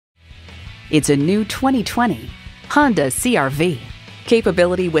It's a new 2020 Honda CR-V.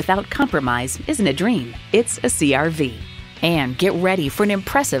 Capability without compromise isn't a dream, it's a CR-V. And get ready for an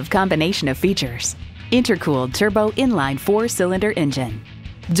impressive combination of features. Intercooled turbo inline 4-cylinder engine,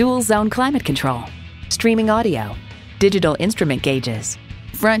 dual zone climate control, streaming audio, digital instrument gauges,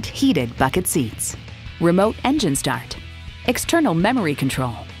 front heated bucket seats, remote engine start, external memory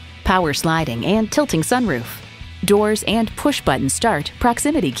control, power sliding and tilting sunroof, doors and push-button start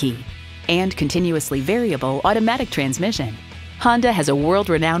proximity key, and continuously variable automatic transmission. Honda has a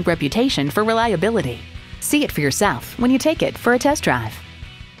world-renowned reputation for reliability. See it for yourself when you take it for a test drive.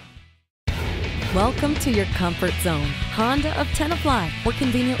 Welcome to your comfort zone. Honda of Tenafly. We're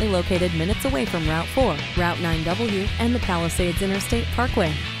conveniently located minutes away from Route 4, Route 9W, and the Palisades Interstate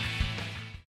Parkway.